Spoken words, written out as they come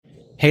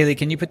Haley,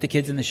 can you put the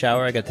kids in the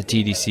shower? I got the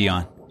TDC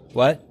on.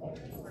 What?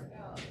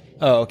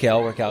 Oh, okay,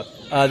 I'll work out.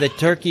 The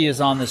turkey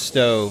is on the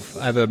stove.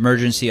 I have an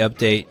emergency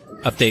update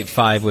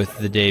 5 with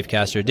the Dave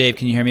Castro. Dave,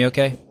 can you hear me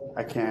okay?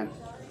 I can.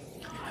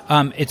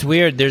 It's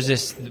weird. There's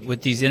this,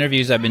 with these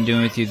interviews I've been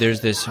doing with you,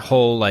 there's this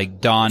whole like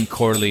Don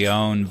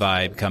Corleone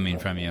vibe coming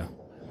from you.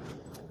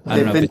 I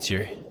don't know if it's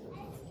your...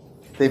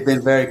 They've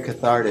been very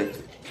cathartic.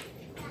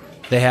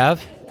 They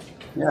have?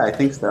 Yeah, I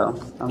think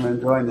so. I'm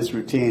enjoying this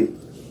routine.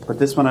 But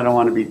this one I don't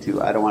want it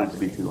to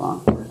be too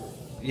long.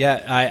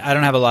 Yeah, I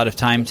don't have a lot of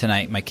time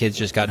tonight. My kids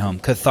just got home.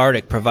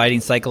 Cathartic,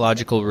 providing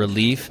psychological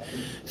relief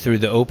through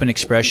the open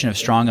expression of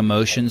strong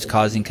emotions,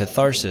 causing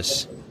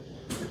catharsis.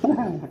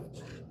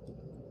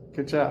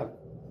 Good job.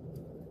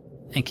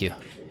 Thank you.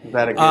 Is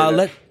that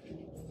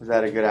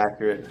a good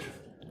accurate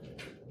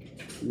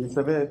use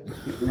of it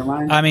in your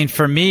mind? I mean,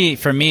 for me,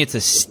 it's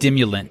a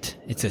stimulant.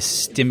 It's a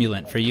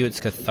stimulant. For you, it's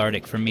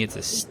cathartic. For me, it's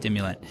a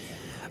stimulant.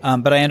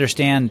 But I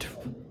understand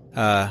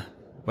why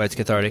it's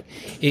cathartic.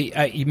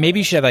 Maybe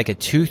you should have like a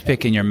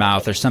toothpick in your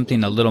mouth or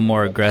something a little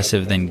more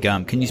aggressive than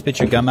gum. Can you spit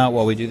your gum out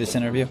while we do this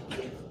interview?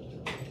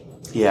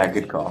 Yeah,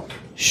 good call.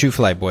 Shoe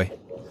fly boy.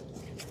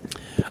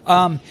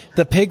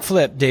 The pig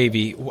flip,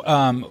 Davey.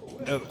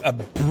 A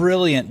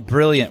brilliant.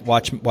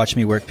 Watch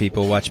me work,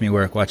 people. Watch me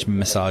work. Watch me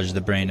massage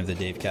the brain of the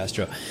Dave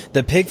Castro.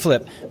 The pig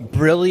flip,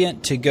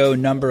 brilliant to go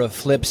number of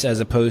flips as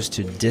opposed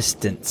to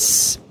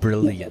distance.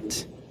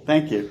 Brilliant.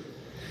 Thank you.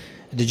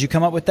 Did you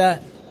come up with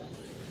that?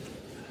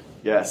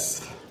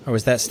 Yes. Or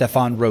was that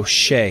Stefan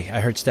Roche? I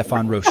heard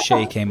Stefan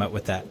Roche came up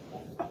with that.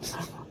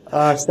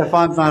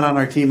 Stefan's not on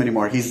our team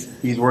anymore.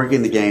 He's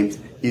working the games.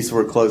 He used to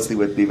work closely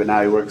with me, but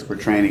now he works for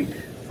training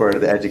for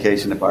the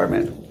education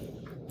department.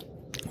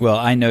 Well,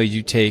 I know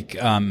you take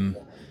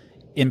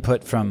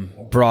input from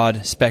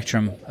broad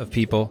spectrum of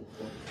people.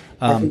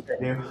 I think I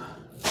do.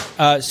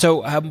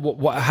 So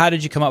how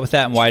did you come up with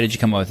that, and why did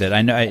you come up with it?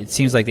 I know it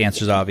seems like the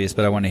answer is obvious,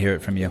 but I want to hear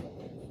it from you.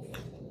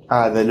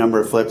 The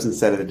number of flips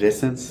instead of the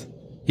distance.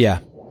 Yeah.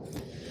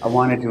 I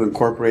wanted to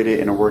incorporate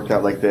it in a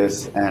workout like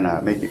this and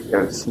make it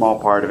a small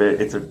part of it.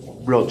 It's a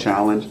real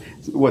challenge.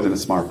 It wasn't a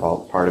smart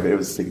part of it. It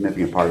was a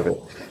significant part of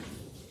it.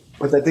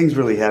 But that thing's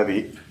really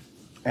heavy.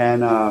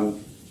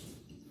 And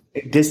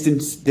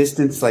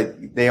distance,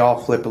 like they all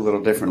flip a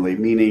little differently,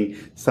 meaning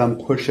some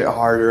push it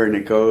harder and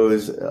it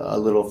goes a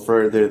little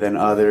further than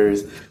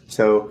others.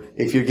 So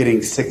if you're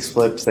getting 6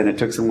 flips and it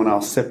took someone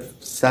else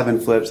 7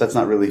 flips, that's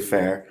not really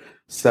fair.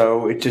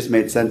 So it just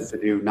made sense to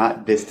do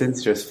not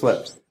distance, just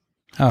flips.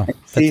 Oh,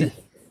 see,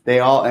 they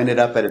all ended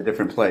up at a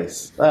different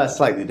place, a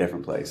slightly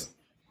different place.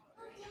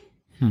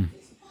 You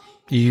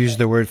used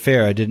the word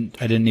fair. I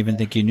didn't even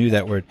think you knew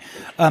that word.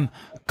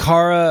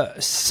 Cara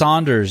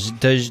Saunders,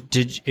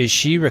 is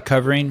she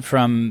recovering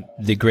from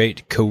the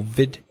great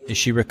COVID? Is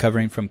she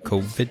recovering from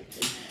COVID?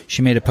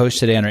 She made a post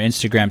today on her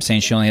Instagram saying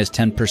she only has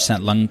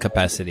 10% lung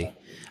capacity.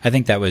 I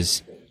don't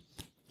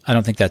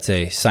think that's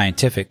a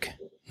scientific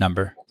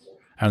number.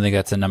 I don't think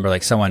that's a number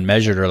like someone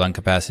measured her lung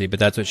capacity, but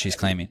that's what she's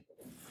claiming.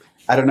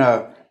 I don't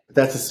know, but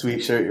that's a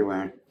sweet shirt you're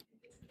wearing.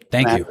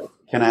 Thank you.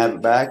 Can I have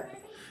it back?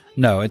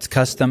 No, it's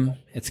custom.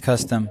 It's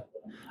custom.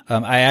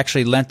 I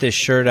actually lent this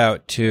shirt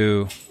out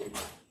to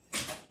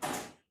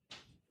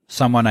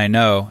someone I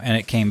know, and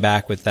it came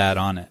back with that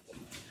on it.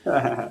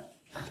 All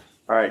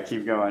right,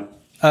 keep going.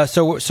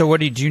 So what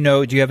do you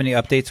know? Do you have any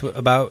updates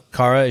about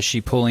Cara? Is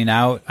she pulling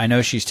out? I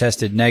know she's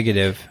tested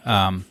negative.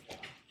 I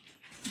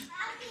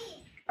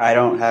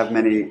don't have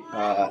any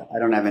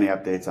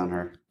updates on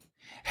her.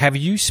 Have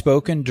you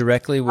spoken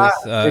directly with...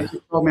 She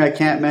told me I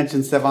can't mention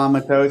Sevan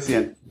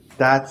Matosian.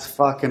 That's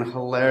fucking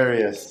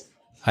hilarious.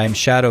 I am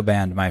shadow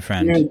banned, my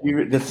friend.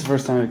 This is the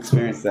first time I've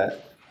experienced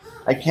that.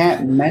 I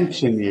can't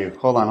mention you.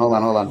 Hold on.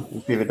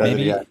 Let's see if it does it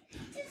again.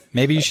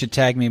 Maybe you should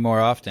tag me more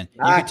often.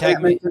 You can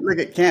tag me.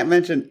 Can't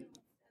mention.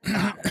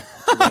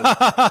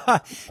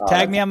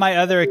 Tag me on my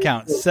other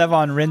account,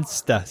 Sevan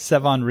Rinsta.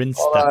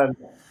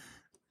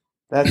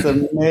 That's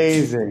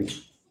amazing.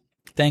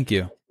 Thank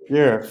you.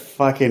 You're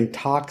fucking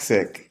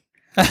toxic.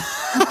 Oh,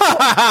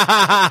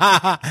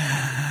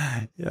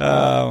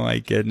 my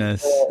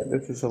goodness.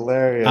 This is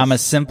hilarious. I'm a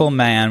simple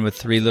man with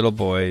 3 little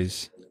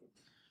boys.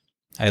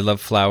 I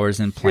love flowers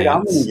and plants. Dude,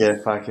 I'm going to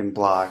get fucking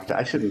blocked.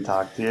 I shouldn't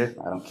talk to you.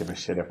 I don't give a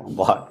shit if I'm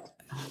blocked.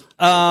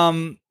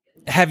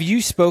 Have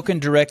you spoken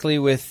directly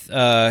with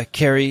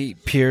Carrie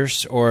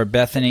Pierce or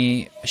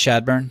Bethany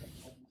Shadburn?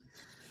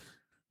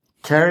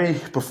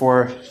 Carrie,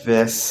 before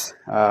this,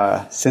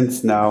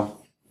 since no.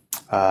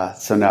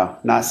 So no,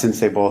 not since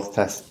they both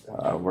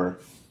were.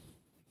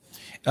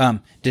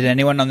 Did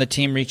anyone on the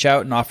team reach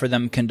out and offer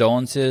them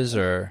condolences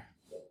or?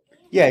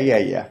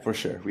 Yeah, for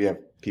sure. We have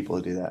people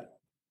who do that.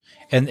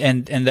 And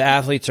the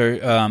athletes are,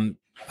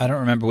 I don't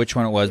remember which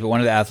one it was, but one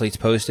of the athletes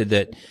posted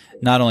that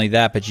not only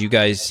that, but you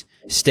guys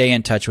stay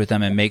in touch with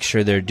them and make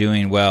sure they're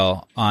doing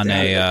well on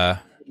a.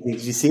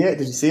 Did you see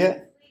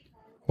it?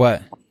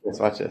 What?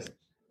 Watch this.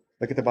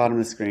 Look at the bottom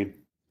of the screen.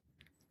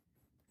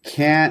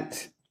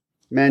 Can't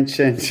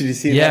mention. Did you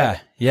see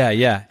that?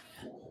 Yeah.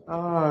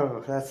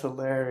 Oh, that's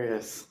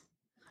hilarious.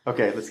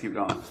 Okay, let's keep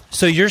going.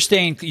 So you're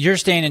staying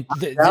in.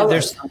 That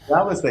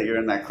was that you're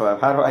in that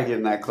club. How do I get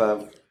in that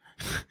club?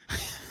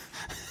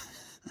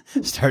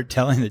 Start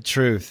telling the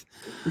truth.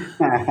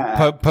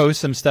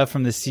 Post some stuff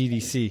from the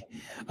CDC.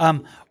 I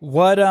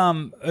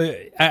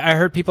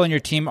heard people on your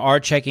team are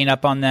checking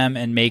up on them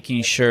and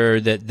making sure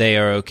that they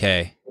are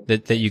okay.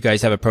 That you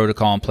guys have a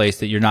protocol in place,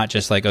 that you're not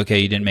just like, okay,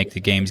 you didn't make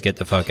the games, get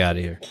the fuck out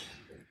of here.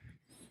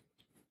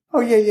 Oh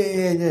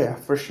yeah,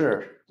 for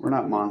sure. We're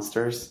not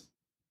monsters.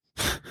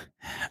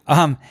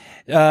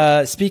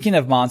 Speaking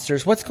of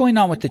monsters, what's going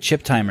on with the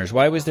chip timers?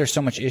 Why was there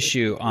so much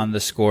issue on the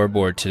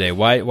scoreboard today?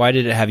 Why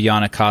did it have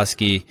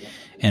Yanikoski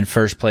in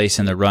first place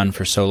in the run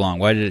for so long?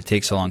 Why did it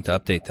take so long to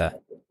update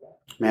that?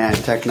 Man,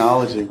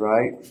 technology,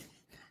 right?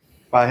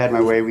 If I had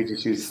my way, we'd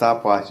just use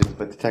stopwatches.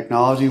 But the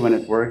technology, when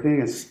it's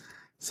working, is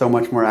so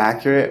much more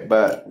accurate.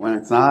 But when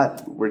it's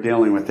not, we're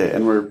dealing with it,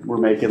 and we're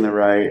making the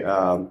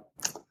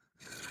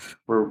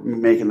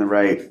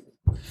right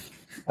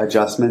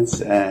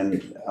adjustments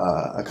and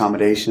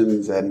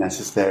accommodations and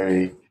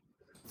necessary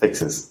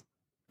fixes.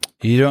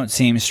 You don't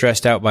seem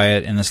stressed out by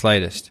it in the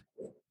slightest.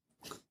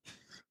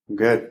 I'm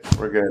good.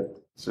 We're good.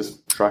 It's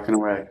just trucking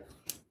away.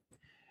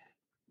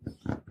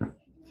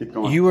 Keep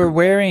going. You were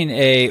wearing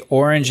a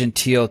orange and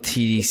teal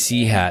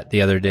TDC hat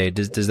the other day.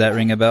 Does that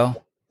ring a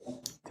bell?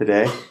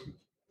 Today?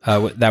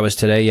 That was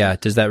today, yeah.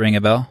 Does that ring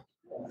a bell?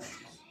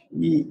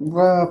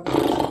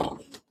 Well,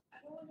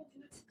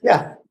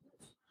 yeah.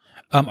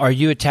 Are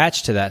you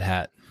attached to that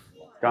hat?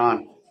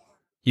 Gone.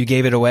 You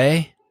gave it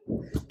away?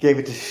 Gave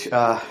it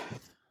to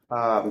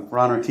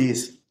Ron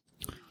Ortiz.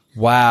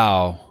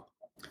 Wow.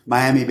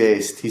 Miami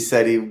based. He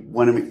said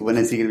when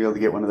is he going to be able to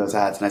get one of those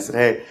hats? And I said,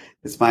 hey,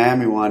 it's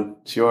Miami one.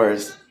 It's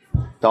yours.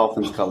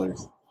 Dolphins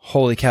colors.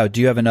 Holy cow. Do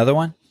you have another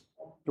one?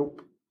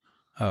 Nope.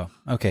 Oh,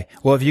 okay.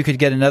 Well, if you could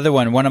get another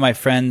one. One of my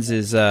friends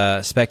is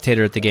a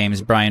spectator at the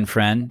games, Brian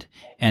Friend,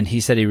 and he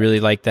said he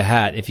really liked the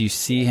hat. If you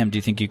see him, do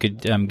you think you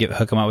could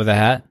hook him up with a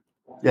hat?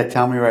 Yeah,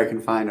 tell me where I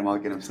can find him. I'll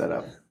get him set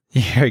up.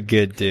 You're a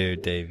good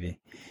dude, Davey.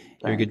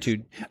 You're a good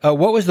dude.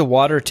 What was the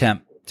water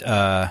temp?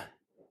 What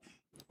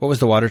was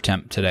the water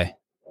temp today?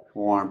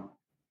 Warm.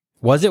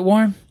 Was it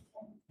warm?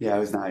 Yeah, it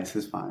was nice. It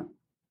was fine.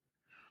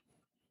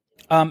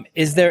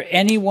 Is there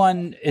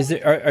anyone?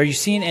 Are you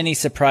seeing any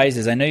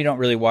surprises? I know you don't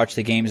really watch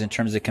the games in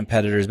terms of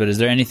competitors, but is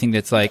there anything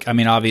that's like? I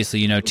mean,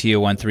 obviously, Tia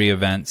won 3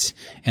 events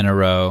in a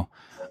row.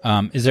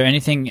 Is there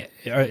anything?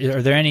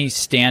 Are there any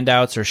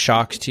standouts or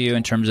shocks to you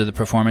in terms of the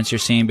performance you're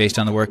seeing based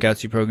on the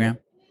workouts you program?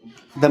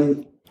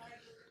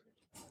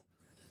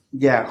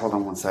 Yeah. Hold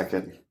on one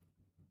second.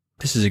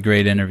 This is a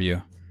great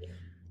interview.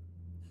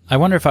 I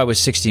wonder if I was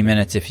 60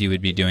 Minutes if you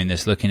would be doing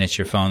this, looking at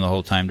your phone the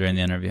whole time during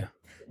the interview.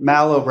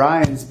 Mal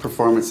O'Brien's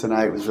performance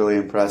tonight was really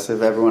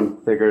impressive.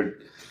 Everyone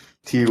figured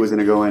T was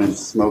going to go in and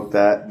smoke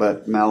that,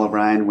 but Mal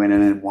O'Brien went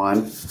in and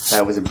won.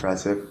 That was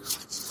impressive.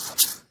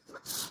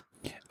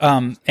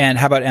 And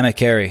how about Emma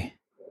Carey?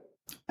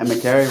 Emma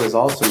Carey was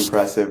also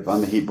impressive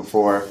on the heat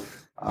before,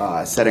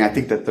 setting, I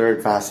think, the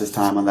 3rd fastest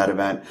time on that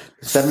event.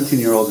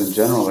 17-year-olds in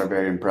general are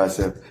very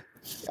impressive.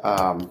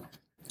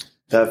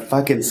 The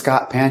fucking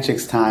Scott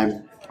Panchik's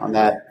time on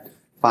that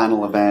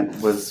final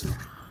event was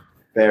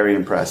very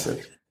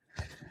impressive.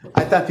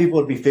 I thought people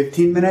would be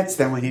 15 minutes.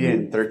 Then when he did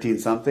in 13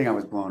 something, I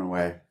was blown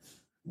away.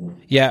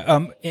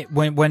 Yeah.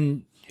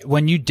 When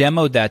you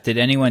demoed that, did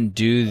anyone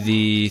do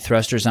the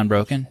thrusters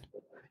unbroken?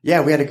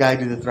 Yeah, we had a guy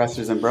do the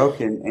thrusters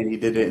unbroken, and he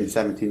did it in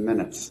 17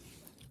 minutes.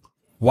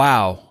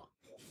 Wow.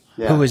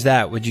 Yeah. Who was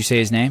that? Would you say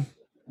his name?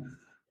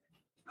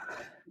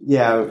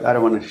 Yeah, I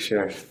don't want to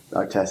share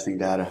our testing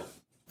data.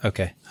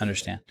 Okay,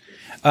 understand.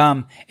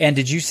 And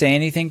did you say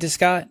anything to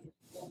Scott?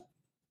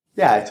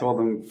 Yeah, I told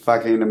him,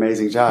 fucking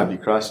amazing job. You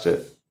crushed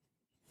it.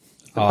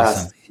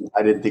 Awesome.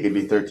 I didn't think it'd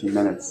be 13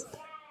 minutes.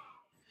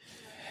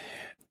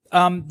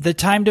 The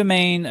time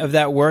domain of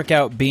that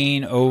workout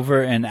being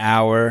over an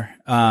hour,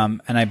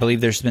 and I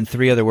believe there's been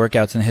 3 other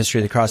workouts in the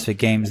history of the CrossFit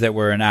Games that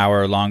were an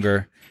hour or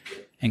longer,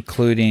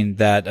 including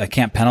that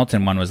Camp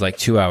Pendleton one was like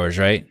 2 hours,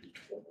 right?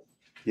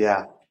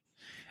 Yeah.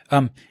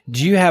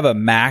 Do you have a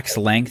max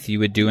length you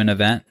would do an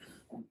event?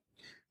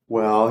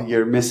 Well,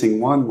 you're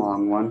missing one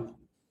long one.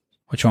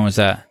 Which one was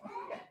that?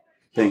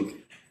 Think.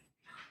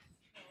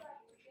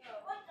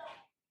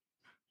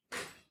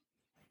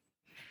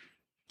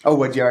 Oh,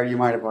 what you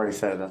might have already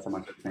said. That's how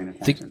much I'm paying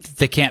attention.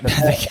 The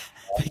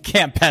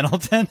Camp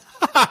Pendleton.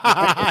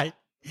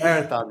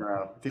 Marathon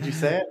row. Did you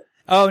say it?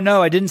 Oh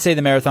no, I didn't say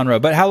the marathon row.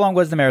 But how long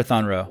was the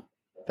marathon row?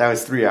 That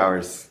was 3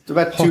 hours. It's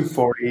about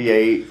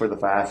 2:48 for the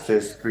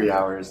fastest. 3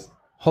 hours.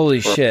 Holy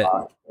shit!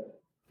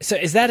 So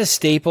is that a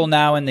staple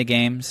now in the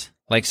games?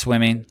 Like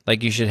swimming?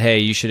 Like you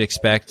should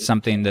expect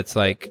something that's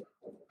like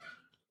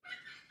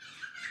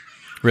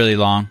really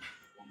long.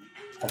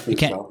 I think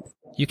so.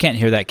 You can't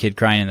hear that kid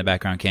crying in the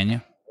background, can you?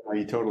 Oh,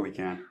 you totally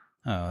can.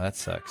 Oh, that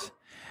sucks.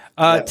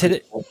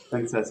 Today,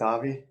 Princess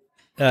Avi?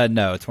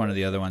 No, it's one of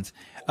the other ones.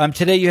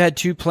 Today you had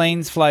 2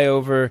 planes fly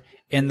over.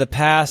 In the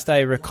past, I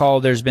recall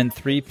there's been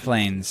 3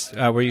 planes.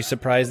 Were you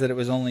surprised that it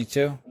was only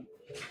 2?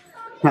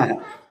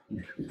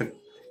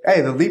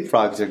 Hey, the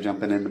leapfrogs are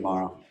jumping in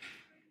tomorrow.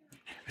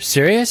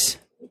 Serious?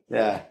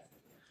 Yeah.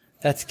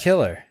 That's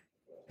killer.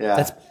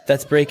 Yeah.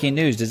 That's breaking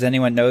news. Does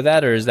anyone know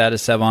that, or is that a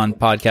Sevon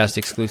podcast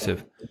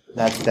exclusive?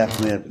 That's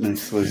definitely an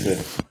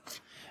exclusive.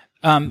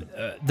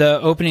 The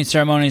opening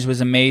ceremonies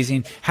was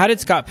amazing. How did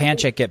Scott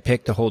Panchik get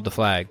picked to hold the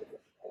flag?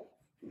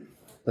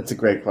 That's a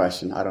great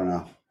question. I don't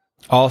know.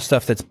 All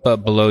stuff that's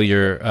below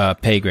your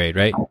pay grade,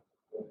 right?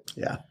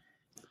 Yeah.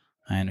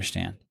 I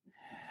understand.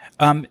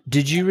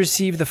 Did you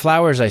receive the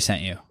flowers I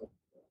sent you?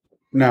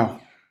 No.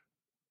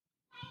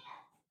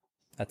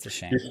 That's a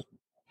shame.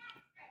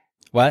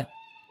 What?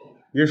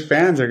 Your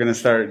fans are going to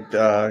start.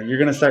 You're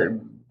going to start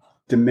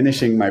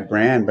diminishing my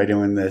brand by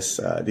doing these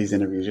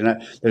interviews.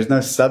 There's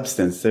no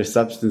substance. They're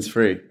substance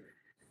free.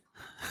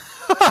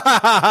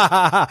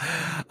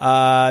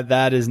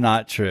 That is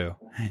not true.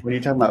 When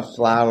you're talking about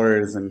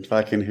flowers and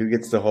fucking who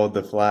gets to hold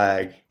the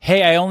flag.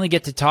 Hey, I only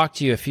get to talk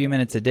to you a few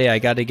minutes a day. I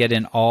got to get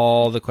in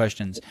all the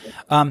questions.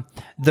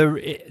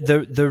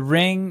 The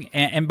ring,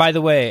 and by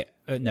the way,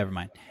 never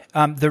mind.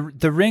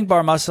 The ring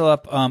bar muscle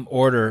up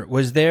order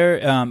was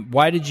there.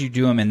 Why did you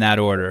do them in that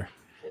order?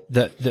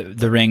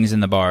 The rings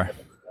and the bar.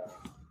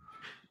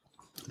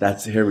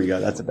 Here we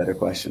go. That's a better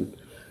question.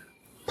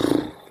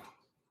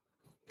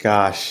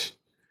 Gosh.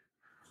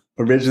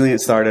 Originally, it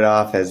started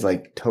off as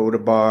like toe to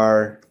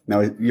bar.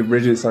 No, it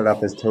originally started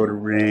off as toe to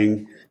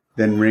ring,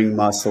 then ring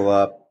muscle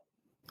up.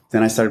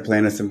 Then I started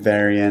playing with some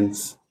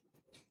variants.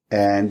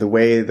 And the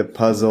way the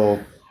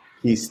puzzle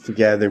pieced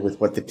together with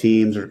what the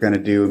teams were going to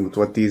do and with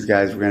what these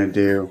guys were going to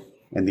do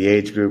and the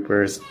age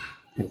groupers,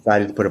 I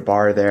decided to put a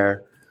bar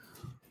there.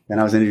 Then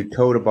I was going to do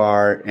toe to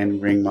bar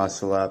and ring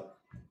muscle up.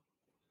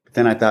 But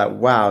then I thought,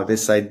 wow,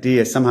 this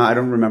idea, somehow, I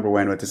don't remember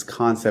when, with this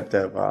concept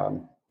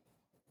of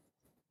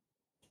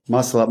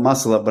muscle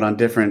up, but on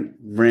different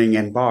ring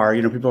and bar.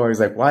 You know, people are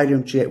always like, why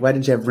didn't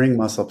you have ring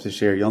muscle ups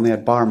this year? You only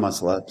had bar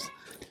muscle ups.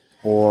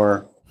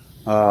 Or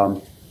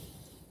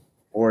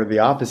the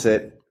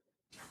opposite.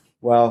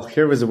 Well,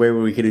 here was a way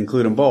where we could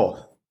include them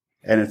both.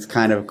 And it's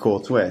kind of a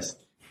cool twist.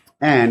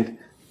 And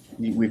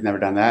we've never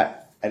done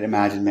that. I'd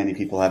imagine many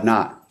people have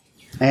not.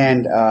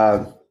 And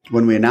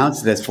when we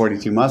announced it as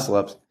 42 muscle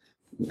ups,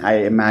 I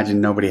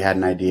imagine nobody had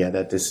an idea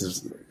that this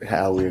is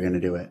how we were going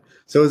to do it.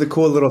 So it was a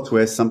cool little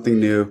twist, something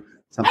new,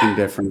 something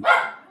different,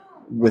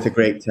 with a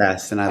great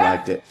test, and I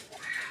liked it.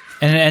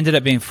 And it ended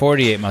up being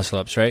 48 muscle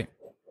ups, right?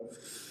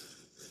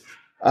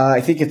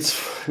 I think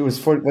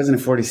wasn't it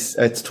 40?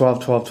 It's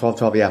 12, 12, 12,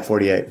 12. Yeah,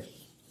 48.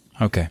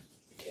 Okay.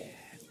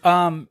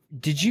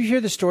 Did you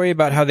hear the story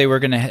about how they were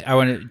going to, I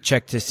want to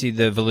check to see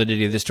the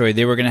validity of the story.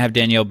 They were going to have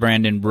Danielle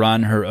Brandon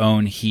run her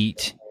own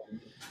heat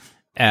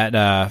at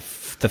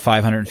the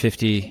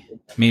 550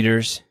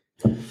 meters.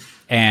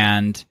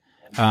 And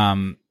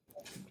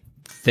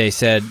they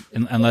said,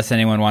 unless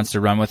anyone wants to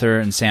run with her,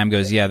 and Sam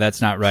goes, yeah,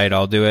 that's not right,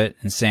 I'll do it.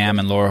 And Sam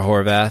and Laura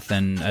Horvath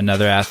and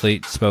another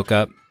athlete spoke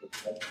up.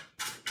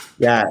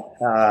 Yeah,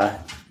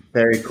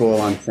 very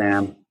cool on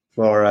Sam,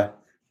 Laura,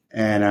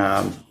 and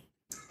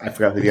I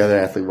forgot who the other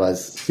athlete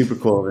was. Super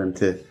cool of them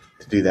to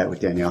do that with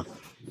Danielle.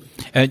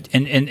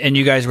 And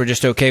you guys were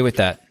just okay with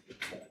that?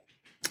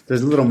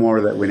 There's a little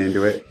more that went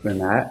into it than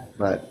that,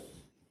 but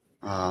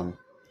I'm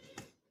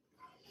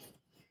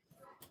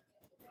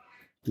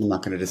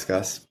not going to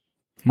discuss.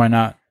 Why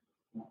not?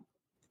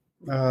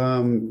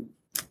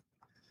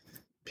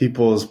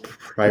 People's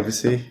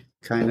privacy,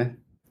 kind of.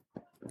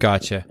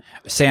 Gotcha.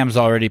 Sam's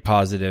already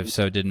positive,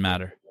 so it didn't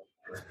matter.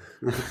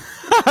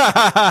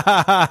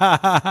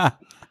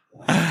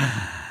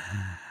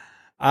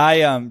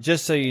 I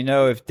just so you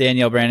know, if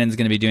Danielle Brandon's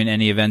going to be doing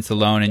any events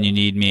alone and you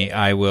need me,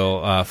 I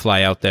will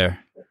fly out there.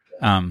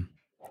 And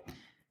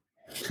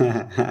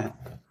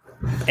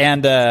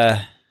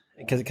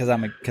because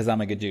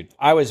I'm a good dude.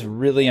 I was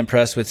really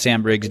impressed with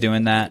Sam Briggs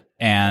doing that,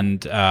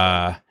 and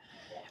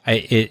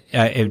it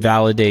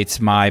validates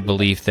my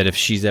belief that if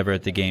she's ever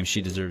at the games,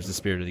 she deserves the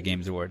Spirit of the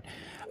Games award.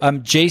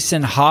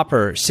 Jason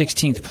Hopper,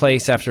 16th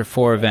place after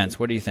 4 events.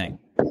 What do you think?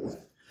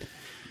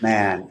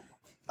 Man,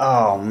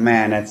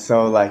 that's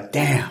so like,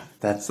 damn.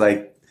 That's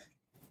like,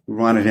 we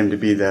wanted him to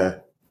be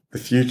the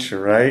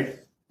future, right?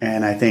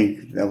 And I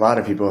think a lot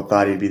of people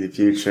thought he'd be the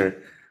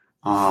future.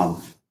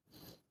 The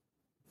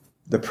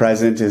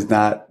present is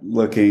not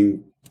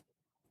looking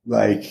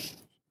like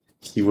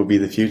he will be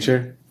the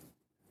future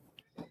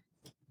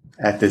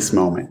at this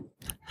moment.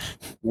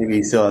 Maybe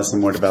he still has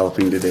some more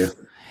developing to do.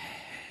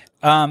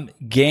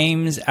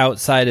 Games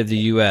outside of the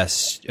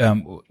U.S.,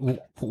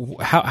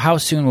 how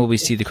soon will we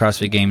see the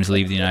CrossFit Games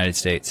leave the United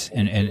States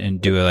and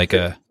do like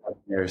a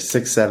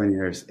 6, 7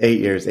 years, 8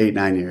 years, 8,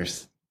 9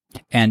 years?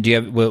 And do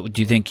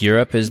you think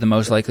Europe is the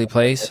most likely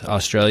place?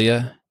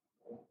 Australia?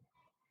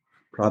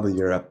 Probably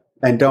Europe.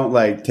 And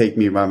don't take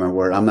me by my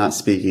word. I'm not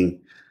speaking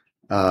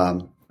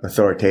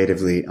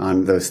authoritatively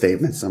on those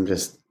statements. I'm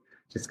just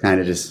kind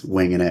of just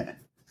winging it.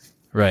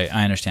 Right,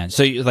 I understand.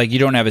 So you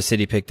don't have a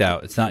city picked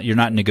out. It's not, you're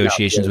not in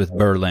negotiations with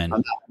Berlin.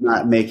 I'm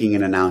not making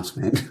an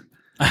announcement.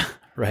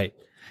 Right.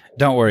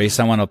 Don't worry,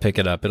 someone will pick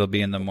it up. It'll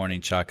be in the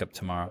morning chalk up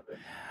tomorrow.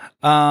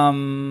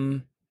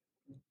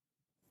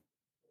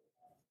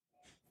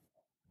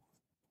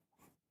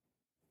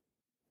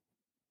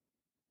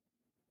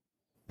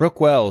 Brooke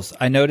Wells,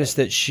 I noticed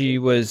that she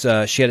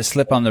had a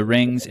slip on the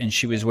rings and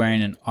she was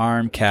wearing an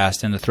arm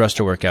cast in the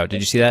thruster workout.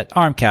 Did you see that?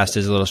 Arm cast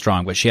is a little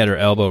strong, but she had her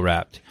elbow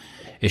wrapped.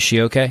 Is she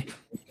okay?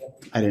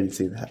 I didn't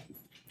see that.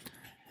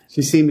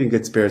 She seemed in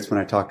good spirits when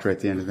I talked to her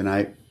at the end of the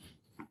night.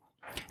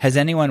 Has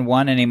anyone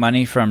won any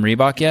money from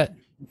Reebok yet?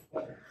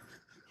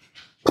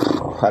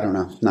 I don't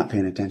know. Not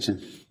paying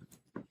attention.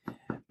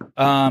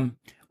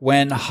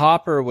 When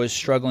Hopper was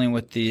struggling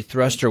with the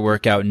thruster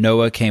workout,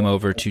 Noah came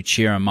over to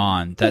cheer him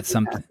on. That's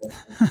something.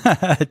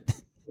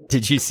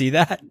 Did you see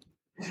that?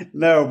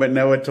 No, but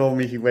Noah told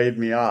me he waved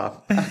me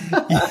off.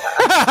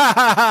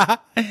 I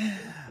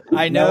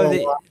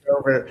know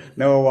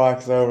Noah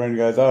walks over and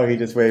goes, "Oh, he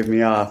just waved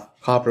me off.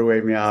 Hopper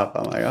waved me off."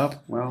 I'm like, "Oh,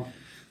 well."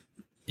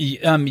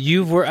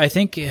 I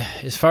think,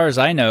 as far as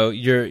I know,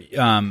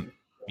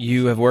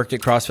 you have worked at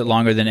CrossFit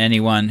longer than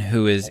anyone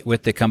who is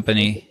with the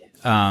company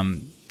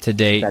to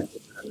date.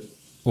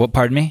 Well,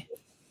 pardon me?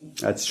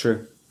 That's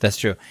true. That's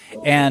true.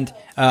 And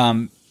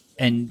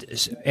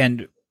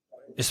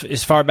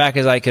as far back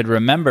as I could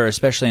remember,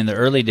 especially in the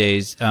early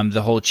days,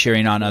 the whole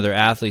cheering on other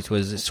athletes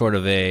was sort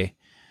of I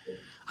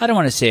don't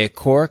want to say a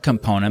core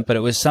component, but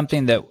it was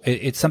something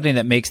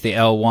that makes the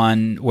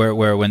L1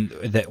 where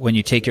when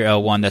you take your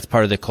L1, that's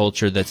part of the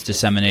culture that's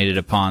disseminated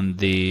upon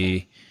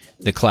the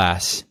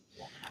class.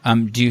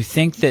 Do you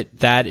think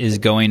that is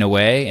going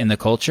away in the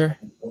culture?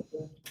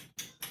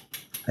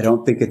 I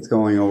don't think it's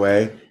going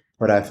away,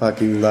 but I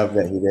fucking love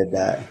that he did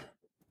that.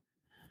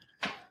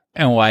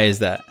 And why is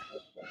that?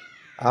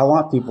 I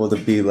want people to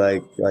be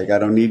like, I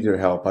don't need your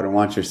help. I don't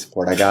want your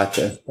support. I got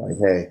this. Like,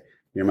 hey,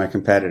 you're my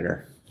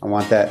competitor. I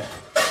want that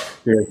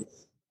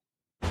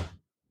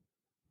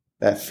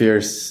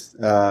fierce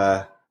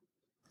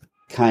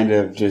kind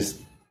of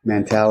just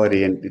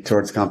mentality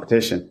towards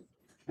competition.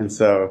 And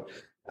so,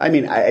 I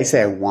mean, I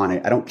say I want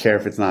it. I don't care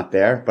if it's not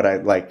there, but I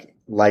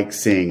like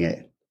seeing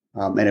it.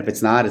 And if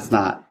it's not, it's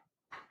not.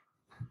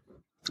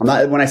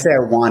 When I say I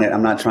want it,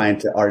 I'm not trying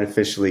to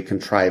artificially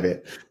contrive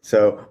it.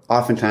 So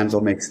oftentimes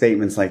I'll make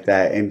statements like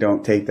that and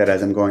don't take that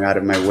as I'm going out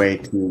of my way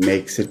to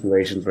make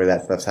situations where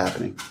that stuff's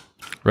happening.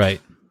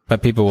 Right.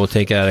 But people will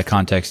take it out of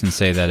context and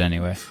say that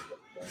anyway.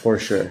 For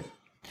sure.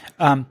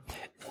 I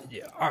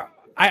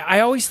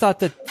always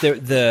thought that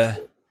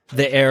the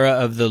era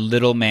of the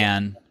little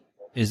man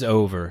is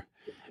over.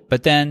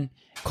 But then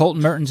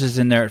Colton Mertens is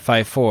in there at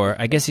 5'4".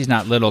 I guess he's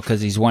not little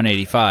because he's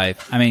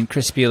 185. I mean,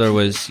 Chris Spieler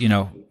was,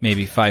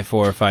 maybe 5'4",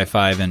 or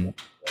 5'5", and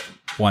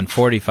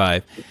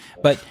 145.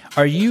 But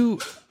are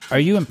you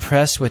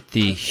impressed with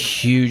the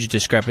huge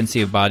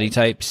discrepancy of body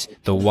types,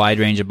 the wide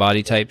range of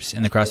body types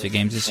in the CrossFit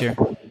Games this year?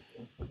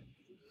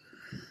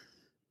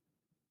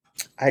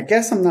 I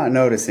guess I'm not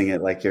noticing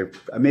it like you're.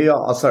 Maybe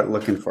I'll start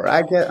looking for it.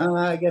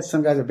 I guess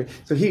some guys are big.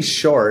 So he's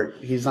short.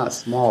 He's not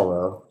small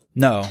though.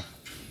 No.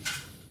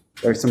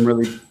 There's some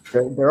really.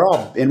 They're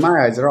all, in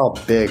my eyes, they're all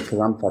big because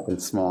I'm fucking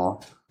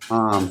small.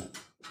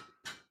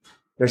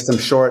 There's some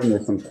short and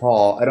there's some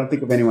tall. I don't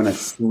think of anyone as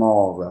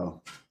small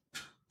though.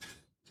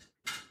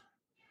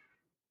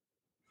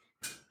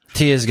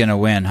 Tia's gonna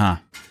win, huh?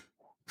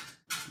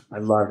 I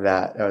love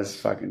that. That was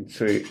fucking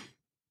sweet.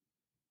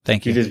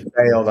 Thank you. You just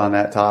bailed on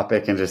that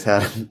topic and just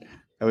had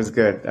that was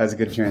good. That was a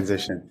good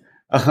transition.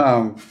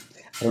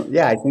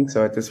 Yeah, I think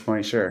so at this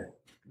point. Sure.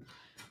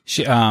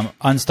 She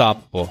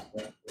unstoppable.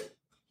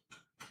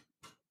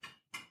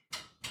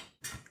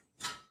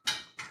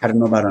 I don't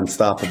know about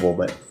unstoppable,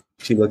 but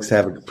she looks to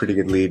have a pretty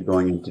good lead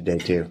going into day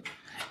two.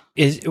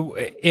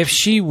 If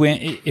she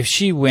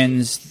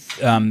wins,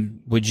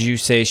 would you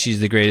say she's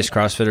the greatest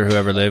CrossFitter who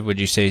ever lived?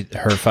 Would you say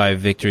her 5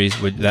 victories,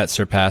 would that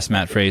surpass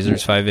Matt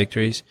Fraser's 5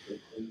 victories?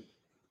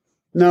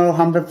 No,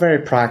 I'm a very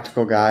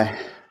practical guy.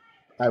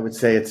 I would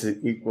say it's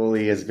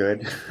equally as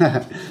good.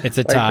 It's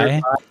a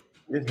tie.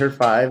 Her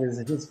 5 is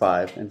his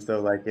 5, and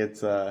so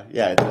it's a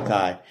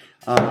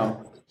tie.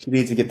 She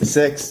needs to get the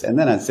 6, and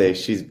then I'd say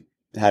she's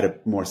had a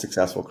more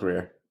successful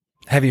career.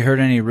 Have you heard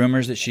any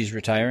rumors that she's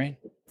retiring?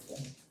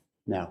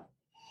 No.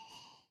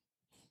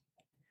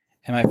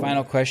 And my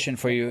final question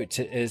for you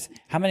is,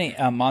 how many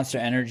Monster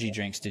Energy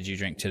drinks did you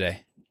drink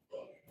today?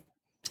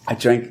 I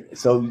drank.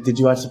 So did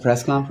you watch the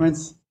press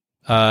conference?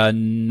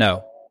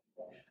 No.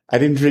 I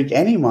didn't drink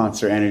any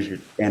Monster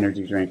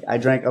energy drink. I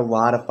drank a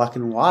lot of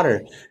fucking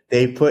water.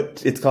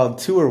 It's called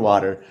tour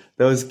water.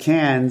 Those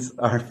cans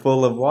are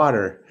full of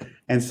water.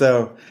 And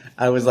so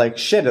I was like,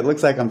 shit, it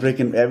looks like I'm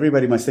drinking.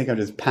 Everybody must think I'm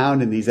just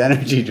pounding these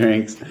energy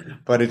drinks,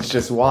 but it's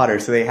just water.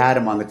 So they had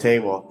them on the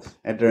table.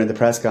 And during the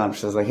press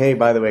conference, I was like, hey,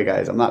 by the way,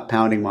 guys, I'm not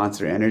pounding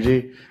Monster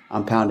Energy.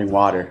 I'm pounding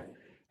water.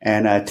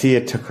 And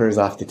Tia took hers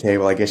off the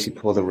table. I guess she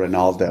pulled a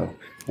Ronaldo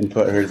and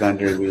put hers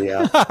under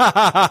the...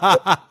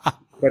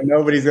 But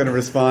nobody's going to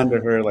respond to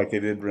her like they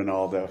did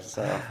Ronaldo.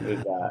 So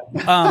there's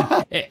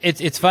that.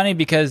 It's funny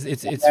because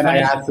it's and funny. I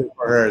asked her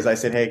for hers. I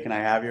said, hey, can I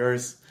have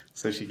yours?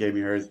 So she gave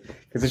me hers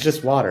because it's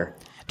just water.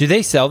 Do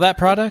they sell that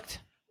product?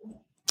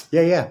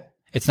 Yeah.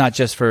 It's not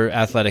just for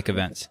athletic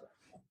events.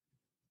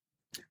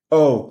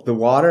 Oh, the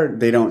water,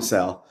 they don't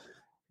sell.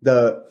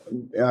 The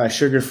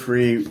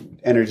sugar-free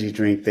energy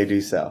drink, they do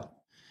sell.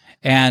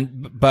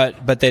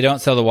 But they don't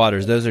sell the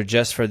waters. Those are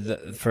just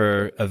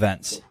for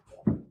events.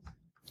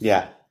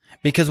 Yeah.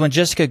 Because when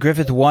Jessica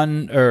Griffith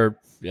won, or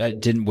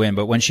didn't win,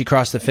 but when she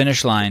crossed the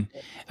finish line,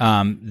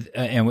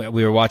 and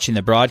we were watching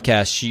the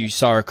broadcast, you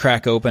saw her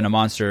crack open a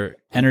Monster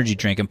energy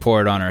drink and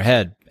pour it on her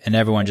head. And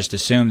everyone just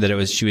assumed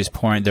that she was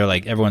pouring.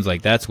 Everyone's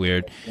like, that's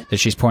weird that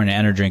she's pouring an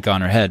energy drink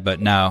on her head.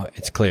 But now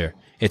it's clear.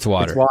 It's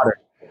water. It's water.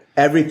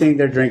 Everything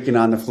they're drinking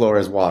on the floor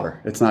is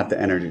water. It's not the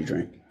energy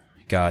drink.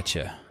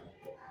 Gotcha.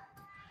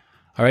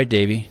 All right,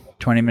 Davey,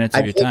 20 minutes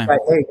of your time.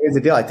 Hey, here's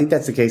the deal. I think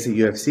that's the case at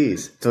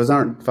UFCs. Those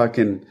aren't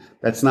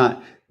that's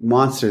not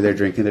Monster they're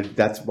drinking.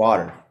 That's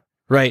water.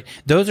 Right.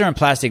 Those are in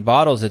plastic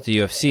bottles at the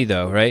UFC,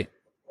 though, right?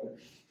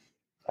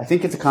 I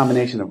think it's a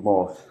combination of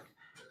both.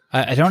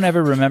 I don't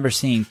ever remember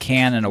seeing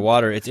can and a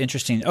water. It's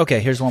interesting.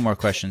 Okay, here's one more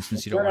question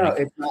since you don't want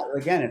to. It's not.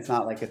 Again, it's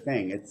not like a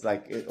thing. It's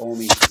like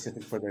only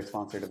specific for their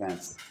sponsored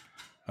events.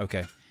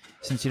 Okay,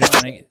 since you don't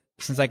want to,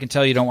 since I can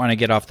tell you don't want to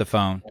get off the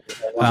phone.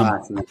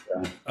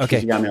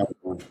 Okay.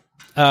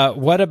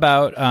 What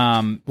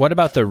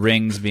about the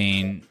rings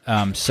being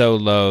so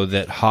low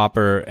that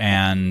Hopper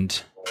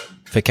and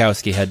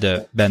Fikowski had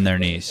to bend their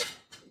knees?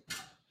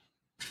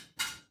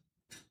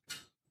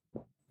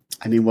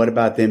 I mean, what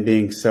about them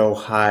being so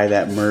high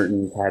that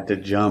Mertens had to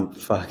jump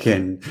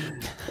fucking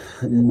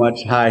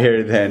much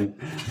higher than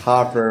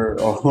Hopper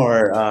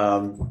or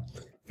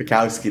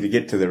Fikowski to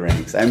get to the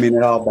rings? I mean,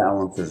 it all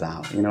balances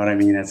out. You know what I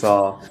mean? It's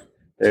all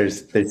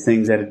there's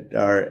things that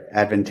are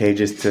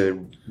advantageous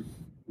to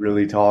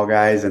really tall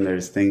guys, and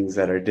there's things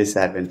that are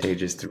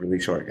disadvantageous to really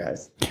short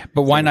guys.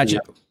 But why not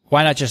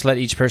just let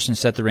each person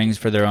set the rings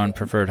for their own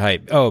preferred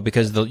height? Oh,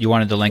 because you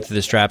wanted the length of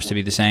the straps to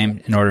be the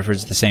same in order for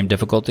the same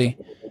difficulty?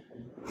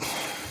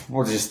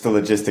 Well, just the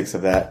logistics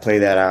of that. Play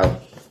that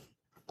out.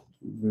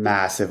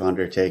 Massive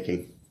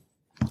undertaking.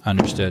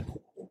 Understood.